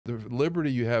The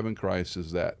liberty you have in Christ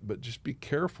is that, but just be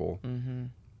careful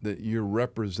that you're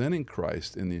representing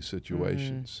Christ in these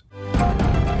situations.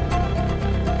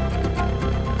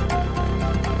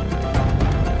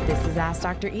 This is Ask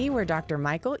Dr. E, where Dr.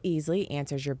 Michael Easley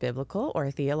answers your biblical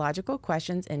or theological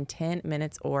questions in 10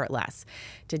 minutes or less.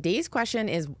 Today's question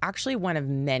is actually one of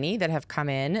many that have come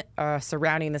in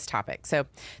surrounding this topic. So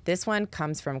this one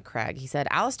comes from Craig. He said,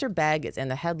 Alistair Begg is in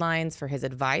the headlines for his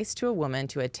advice to a woman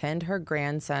to attend her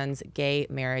grandson's gay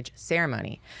marriage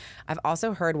ceremony. I've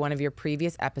also heard one of your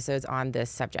previous episodes on this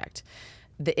subject.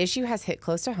 The issue has hit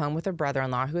close to home with a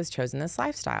brother-in-law who has chosen this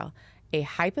lifestyle. A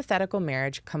hypothetical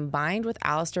marriage combined with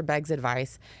Alistair Begg's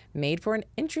advice made for an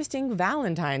interesting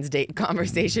Valentine's date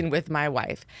conversation with my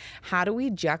wife. How do we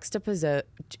juxtapose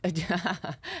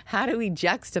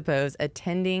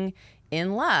attending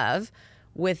in love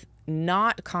with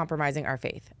not compromising our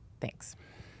faith? Thanks.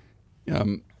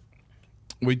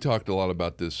 We talked a lot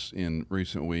about this in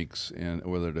recent weeks and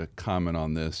whether to comment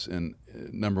on this. And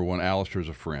number one, Alistair is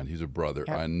a friend. He's a brother.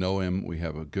 Yep. I know him. We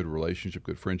have a good relationship,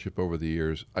 good friendship over the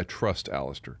years. I trust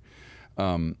Alistair.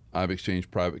 I've exchanged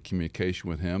private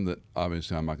communication with him that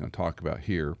obviously I'm not going to talk about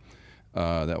here.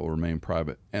 That will remain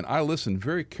private. And I listened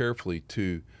very carefully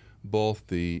to both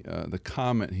the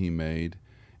comment he made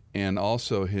and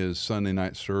also his Sunday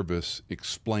night service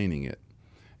explaining it.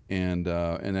 And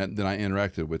then I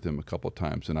interacted with him a couple of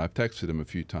times, and I've texted him a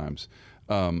few times.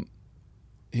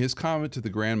 His comment to the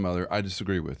grandmother, I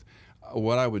disagree with.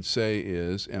 What I would say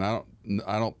is, and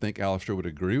I don't think Alistair would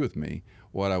agree with me.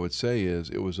 What I would say is,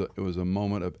 it was a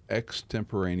moment of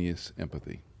extemporaneous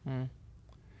empathy.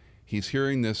 He's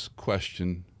hearing this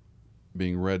question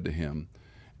being read to him,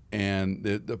 and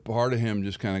the part of him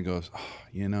just kind of goes,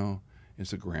 oh,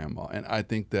 it's a grandma, and I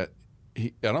think that.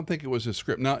 I don't think it was a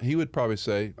script. Now, he would probably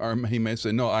say, or he may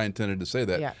say, no, I intended to say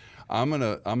that. Yeah. I'm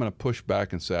gonna push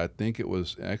back and say I think it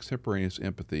was extemporaneous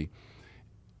empathy.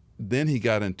 Then he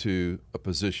got into a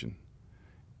position.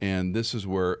 And this is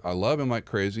where I love him like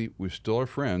crazy. We still are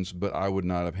friends, but I would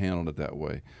not have handled it that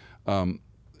way.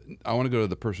 I want to go to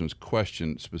the person's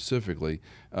question specifically,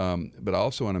 but I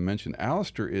also want to mention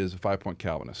Alistair is a 5-point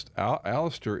Calvinist.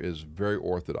 Alistair is very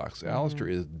orthodox. Alistair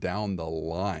is down the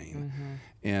line.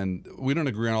 And we don't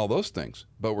agree on all those things,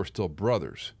 but we're still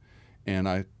brothers. And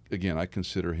I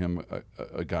consider him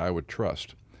a guy I would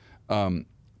trust. Now,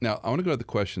 I want to go to the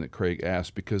question that Craig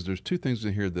asked, because there's two things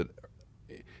in here that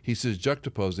he says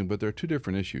juxtaposing, but there are two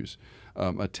different issues.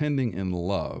 Attending in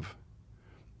love.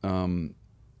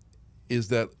 Is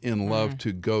that in love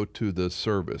to go to the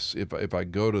service? If I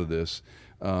go to this,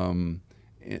 and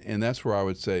that's where I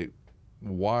would say,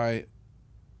 why?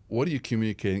 What are you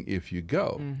communicating if you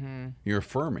go? You're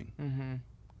affirming.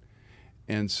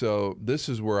 And so this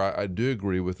is where I do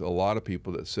agree with a lot of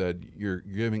people that said you're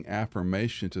giving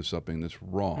affirmation to something that's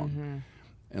wrong.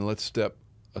 And let's step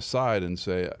aside and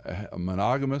say a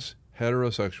monogamous,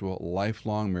 heterosexual,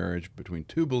 lifelong marriage between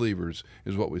two believers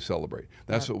is what we celebrate.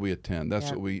 That's what we attend.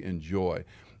 That's what we enjoy.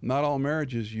 Not all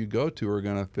marriages you go to are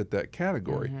going to fit that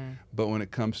category. But when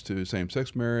it comes to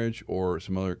same-sex marriage or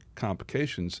some other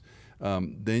complications,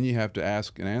 then you have to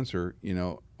ask and answer,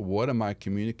 what am I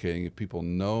communicating if people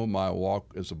know my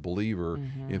walk as a believer,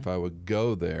 if I would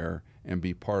go there and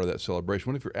be part of that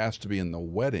celebration? What if you're asked to be in the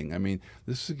wedding? I mean,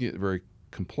 this is get very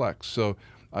complex. So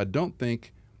I don't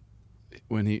think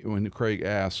when Craig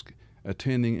asked,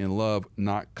 attending in love,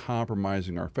 not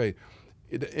compromising our faith,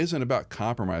 it isn't about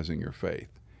compromising your faith.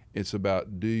 It's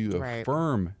about, do you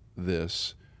affirm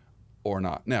this or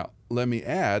not? Now, let me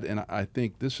add, and I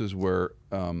think this is where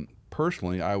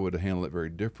personally I would handle it very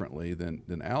differently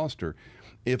than Alistair.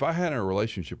 If I had a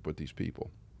relationship with these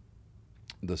people,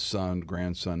 the son,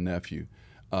 grandson, nephew,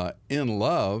 in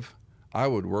love, I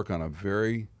would work on a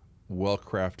very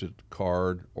well-crafted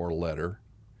card or letter,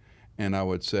 and I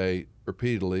would say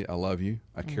repeatedly, I love you,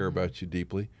 I care about you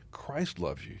deeply. Christ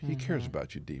loves you. He cares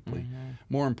about you deeply.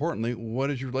 More importantly, what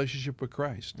is your relationship with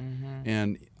Christ?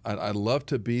 And I'd love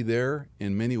to be there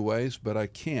in many ways, but I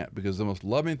can't, because the most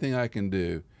loving thing I can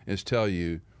do is tell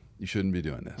you, you shouldn't be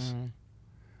doing this.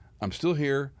 I'm still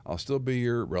here. I'll still be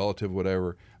your relative,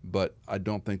 whatever, but I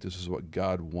don't think this is what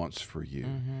God wants for you.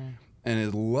 And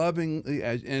as lovingly,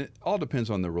 and it all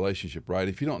depends on the relationship, right?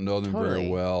 If you don't know them very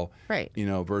well,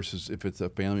 versus if it's a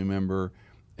family member,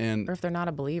 or if they're not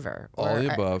a believer, all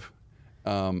the above.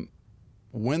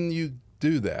 When you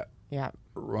do that,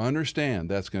 understand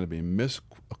that's going to be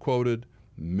misquoted,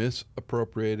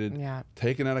 misappropriated,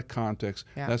 taken out of context.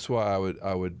 That's why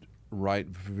I would write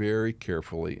very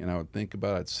carefully, and I would think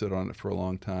about it. I'd sit on it for a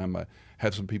long time. I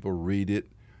have some people read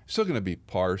it, Still going to be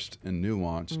parsed and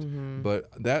nuanced, but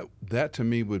that to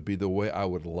me would be the way I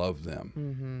would love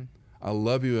them. I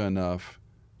love you enough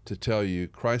to tell you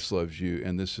Christ loves you,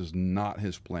 and this is not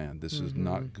his plan. This is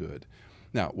not good.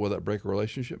 Now, will that break a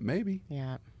relationship? Maybe.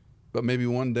 Yeah. But maybe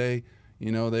one day,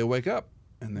 they wake up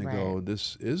and they go,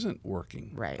 this isn't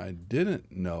working. Right. I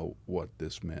didn't know what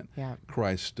this meant. Yeah.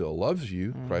 Christ still loves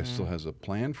you. Christ still has a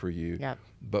plan for you. Yep.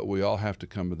 But we all have to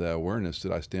come to that awareness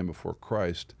that I stand before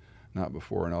Christ, not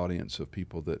before an audience of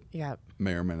people that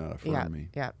may or may not affirm me.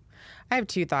 Yeah. I have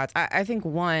two thoughts. I think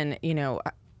one,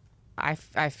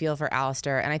 I feel for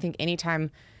Alistair, and I think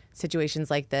anytime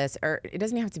situations like this, or it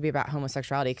doesn't have to be about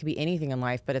homosexuality, it could be anything in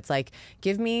life, but it's like,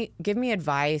 give me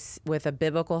advice with a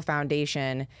biblical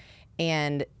foundation,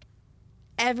 and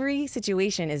every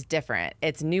situation is different.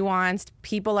 It's nuanced,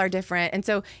 people are different. And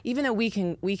so even though we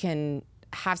can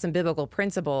have some biblical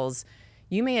principles,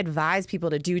 you may advise people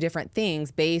to do different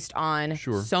things based on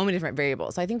so many different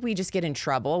variables. So I think we just get in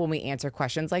trouble when we answer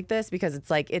questions like this, because it's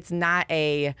like, it's not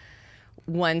a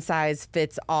one size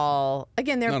fits all.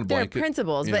 Again, they're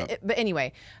principles, but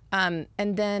anyway. And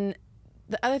then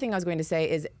the other thing I was going to say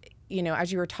is,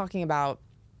 as you were talking about,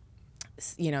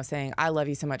 saying, I love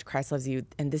you so much, Christ loves you,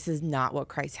 and this is not what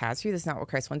Christ has for you, this is not what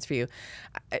Christ wants for you,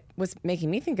 it was making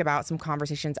me think about some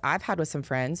conversations I've had with some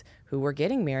friends who were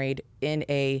getting married in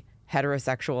a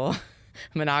heterosexual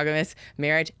monogamous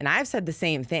marriage, and I've said the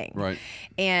same thing. Right.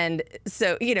 And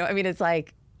so, it's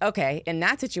like, okay, in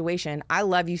that situation, I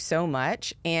love you so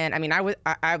much. And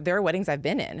there are weddings I've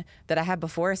been in that I have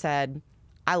before said,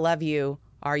 I love you.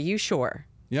 Are you sure?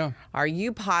 Yeah. Are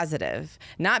you positive?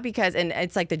 Not because, and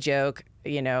it's like the joke,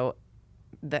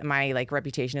 that my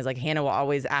reputation is like, Hannah will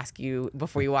always ask you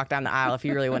before you walk down the aisle if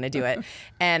you really want to do it.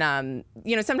 And,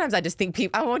 sometimes I just think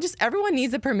everyone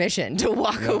needs the permission to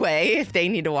walk away if they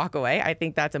need to walk away. I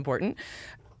think that's important.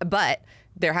 But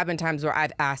there have been times where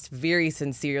I've asked very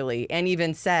sincerely and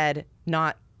even said,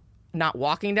 not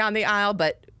walking down the aisle,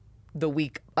 but the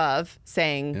week of,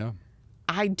 saying,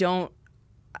 I don't,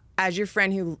 as your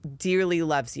friend who dearly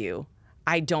loves you,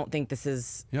 I don't think this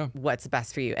is what's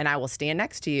best for you. And I will stand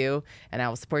next to you and I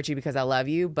will support you because I love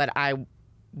you, but I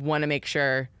want to make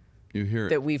sure you hear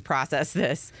that we've processed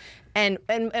this. And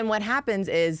what happens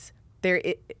is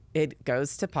it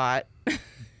goes to pot,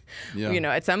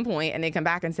 at some point, and they come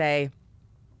back and say,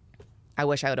 I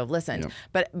wish I would have listened.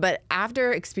 But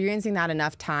after experiencing that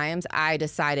enough times, I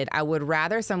decided I would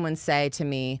rather someone say to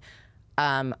me,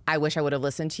 I wish I would have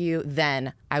listened to you,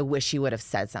 than I wish you would have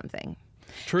said something.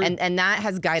 True. And that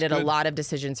has guided a lot of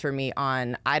decisions for me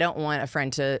on, I don't want a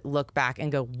friend to look back and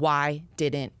go, why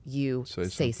didn't you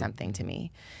say something to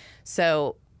me?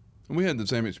 So we had the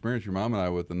same experience, your mom and I,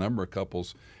 with a number of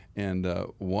couples. And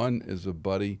one is a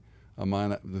buddy of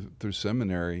mine through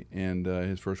seminary, and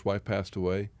his first wife passed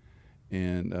away.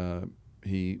 And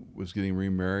he was getting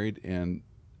remarried, and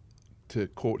to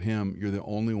quote him, you're the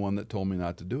only one that told me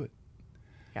not to do it.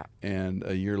 Yeah. And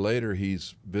a year later,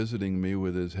 he's visiting me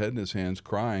with his head in his hands,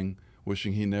 crying,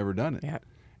 wishing he'd never done it. Yeah.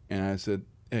 And I said,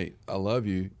 hey, I love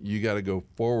you. You got to go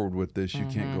forward with this. You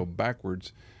can't go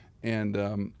backwards.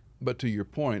 And but to your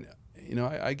point,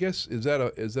 I guess is that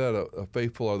a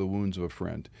faithful are the wounds of a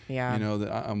friend? Yeah. That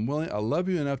I love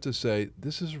you enough to say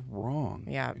this is wrong.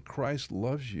 Yeah. Christ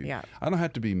loves you. Yeah. I don't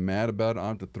have to be mad about it. I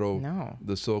don't have to throw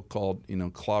the so-called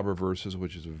clobber verses,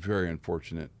 which is a very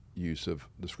unfortunate use of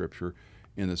the Scripture,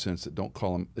 in the sense that don't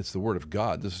call them. It's the Word of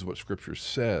God. This is what Scripture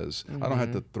says. I don't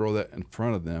have to throw that in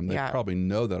front of them. They probably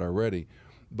know that already.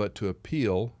 But to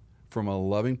appeal from a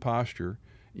loving posture,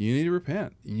 you need to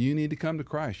repent. You need to come to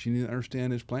Christ. You need to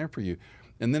understand His plan for you.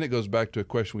 And then it goes back to a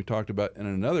question we talked about in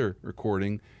another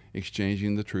recording,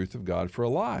 exchanging the truth of God for a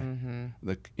lie,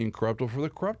 the incorruptible for the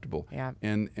corruptible. Yeah.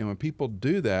 And when people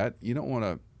do that, you don't want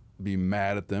to be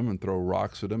mad at them and throw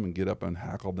rocks at them and get up and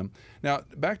hackle them. Now,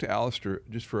 back to Alistair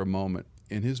just for a moment.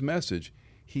 In his message,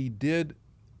 he did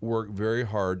work very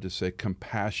hard to say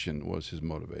compassion was his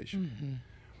motivation.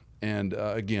 And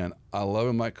again, I love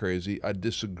him like crazy. I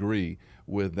disagree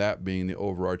with that being the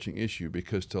overarching issue,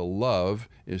 because to love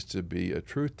is to be a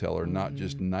truth teller, not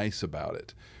just nice about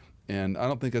it. And I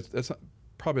don't think that's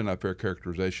probably not a fair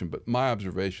characterization, but my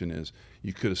observation is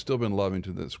you could have still been loving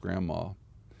to this grandma.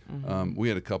 We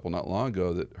had a couple not long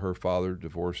ago that her father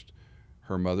divorced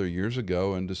her mother years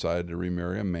ago and decided to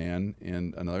remarry a man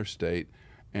in another state,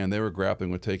 and they were grappling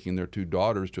with taking their two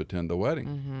daughters to attend the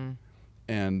wedding.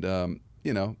 And,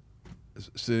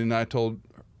 Cindy and I told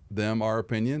them our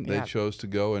opinion. They chose to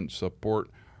go and support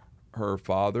her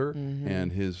father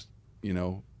and his,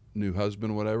 new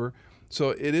husband, whatever.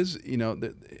 So it is,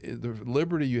 the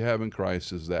liberty you have in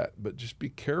Christ is that, but just be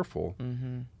careful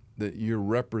that you're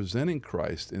representing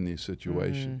Christ in these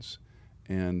situations.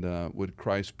 And would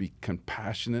Christ be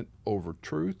compassionate over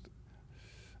truth?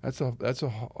 That's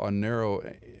a narrow.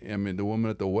 I mean, the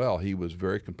woman at the well, he was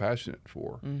very compassionate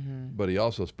for, but he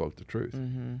also spoke the truth.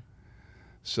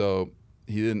 So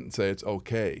he didn't say it's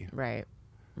okay. Right.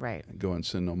 Go and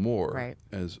sin no more. Right.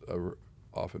 As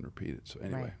often repeated. So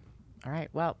anyway. Right. All right.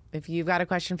 Well, if you've got a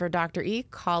question for Dr. E,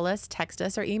 call us, text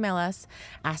us, or email us.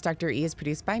 Ask Dr. E is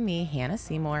produced by me, Hannah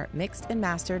Seymour, mixed and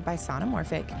mastered by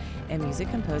Sonomorphic, and music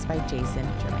composed by Jason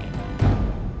Germain.